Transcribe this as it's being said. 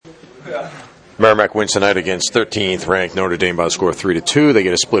Merrimack wins tonight against 13th ranked Notre Dame by a score of 3-2. They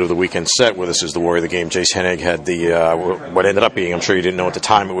get a split of the weekend set. With us is the warrior of the game, Jace Hennig, had what ended up being, I'm sure you didn't know at the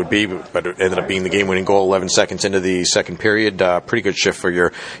time it would be, but it ended up being the game-winning goal 11 seconds into the second period. Pretty good shift for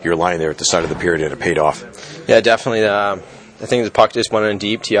your line there at the start of the period, and it paid off. Yeah, definitely. I think the puck just went in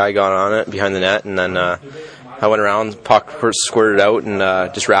deep. T.I. got on it behind the net, and then I went around, the puck squirted out,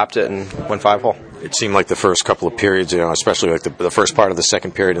 and just wrapped it and went 5-hole. It seemed like the first couple of periods, especially like the first part of the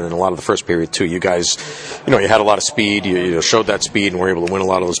second period and then a lot of the first period too, you guys, you had a lot of speed, you showed that speed and were able to win a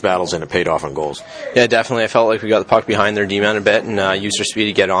lot of those battles, and it paid off on goals. Yeah, definitely. I felt like we got the puck behind their D-man a bit and used our speed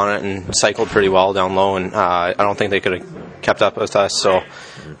to get on it and cycled pretty well down low, and I don't think they could have kept up with us, so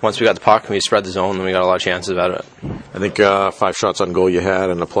once we got the puck and we spread the zone, then we got a lot of chances out of it. I think 5 shots on goal you had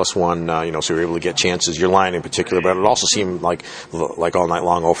and a +1, so you were able to get chances. Your line in particular, but it also seemed like all night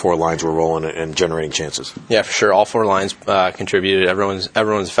long, all 4 lines were rolling and generating chances. Yeah, for sure. All 4 lines contributed. Everyone's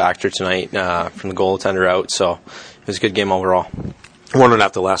a factor tonight from the goaltender out, so it was a good game overall. I'm wondering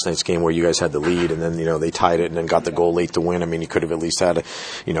after last night's game where you guys had the lead and then, they tied it and then got the goal late to win. I mean, you could have at least had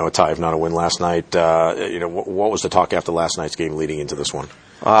a tie if not a win last night. What was the talk after last night's game leading into this one?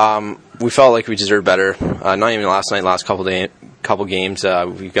 We felt like we deserved better. Not even last night, last couple games,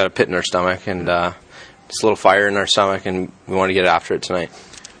 we've got a pit in our stomach and just a little fire in our stomach, and we want to get after it tonight.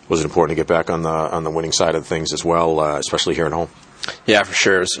 Was it important to get back on the winning side of things as well, especially here at home? Yeah, for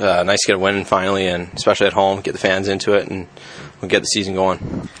sure. It was nice to get a win finally, and especially at home, get the fans into it, and we'll get the season going.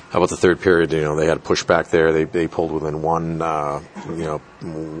 How about the third period? They had a push back there. They pulled within one.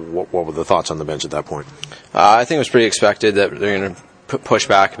 What were the thoughts on the bench at that point? I think it was pretty expected that they're going to push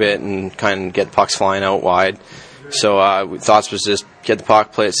back a bit and kind of get the pucks flying out wide. So thoughts was just get the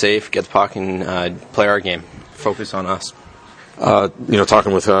puck, play it safe, get the puck, and play our game. Focus on us.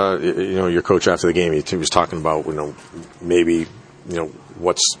 Talking with your coach after the game, he was talking about maybe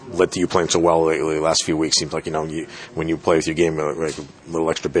what's led to you playing so well lately. The last few weeks seems like when you play with your game, like a little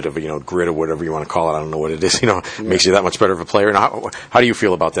extra bit of grit or whatever you want to call it. I don't know what it is. Makes you that much better of a player. And how do you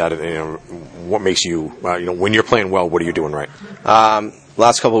feel about that? What makes you when you're playing well? What are you doing right?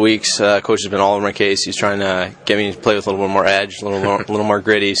 Last couple of weeks, coach has been all over my case. He's trying to get me to play with a little bit more edge, a little more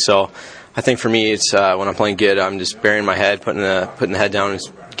gritty. So I think for me, it's when I'm playing good, I'm just burying my head, putting the head down, and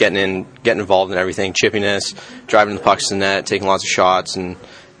getting involved in everything, chippiness, driving the pucks to the net, taking lots of shots, and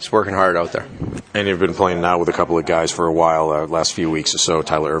just working hard out there. And you've been playing now with a couple of guys for a while, last few weeks or so,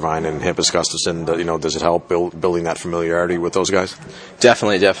 Tyler Irvine and Hampus Gustafson. Does it help building that familiarity with those guys?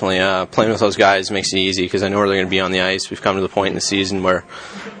 Definitely. Playing with those guys makes it easy because I know where they're going to be on the ice. We've come to the point in the season where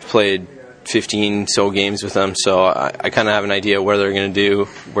we've played 15 so games with them, so I kind of have an idea where they're going to do,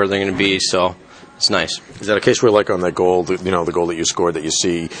 where they're going to be, so it's nice. Is that a case where, like on that goal, the goal that you scored, that you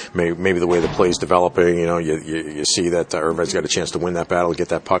see maybe the way the play's developing, you see that Irvine's got a chance to win that battle, get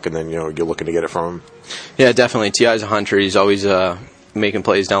that puck, and then you're looking to get it from him? Yeah, definitely. T.I.'s a hunter. He's always making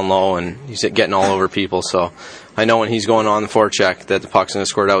plays down low, and he's getting all over people, so I know when he's going on the forecheck that the puck's going to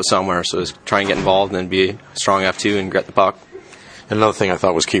squirt out somewhere, so just try and get involved and be a strong F2 and get the puck. Another thing I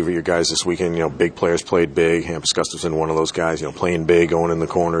thought was key for your guys this weekend, big players played big. Hampus Gustafson, one of those guys, playing big, going in the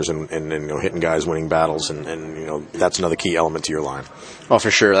corners and hitting guys, winning battles, and that's another key element to your line. Oh, for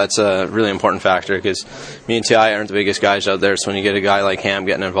sure. That's a really important factor because me and T.I. aren't the biggest guys out there, so when you get a guy like Ham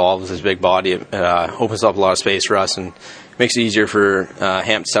getting involved with his big body, it opens up a lot of space for us and makes it easier for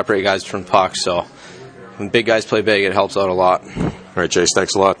Ham to separate guys from the puck. So when big guys play big, it helps out a lot. All right, Jace,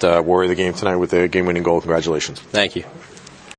 thanks a lot. Warrior of the game tonight with the game-winning goal. Congratulations. Thank you.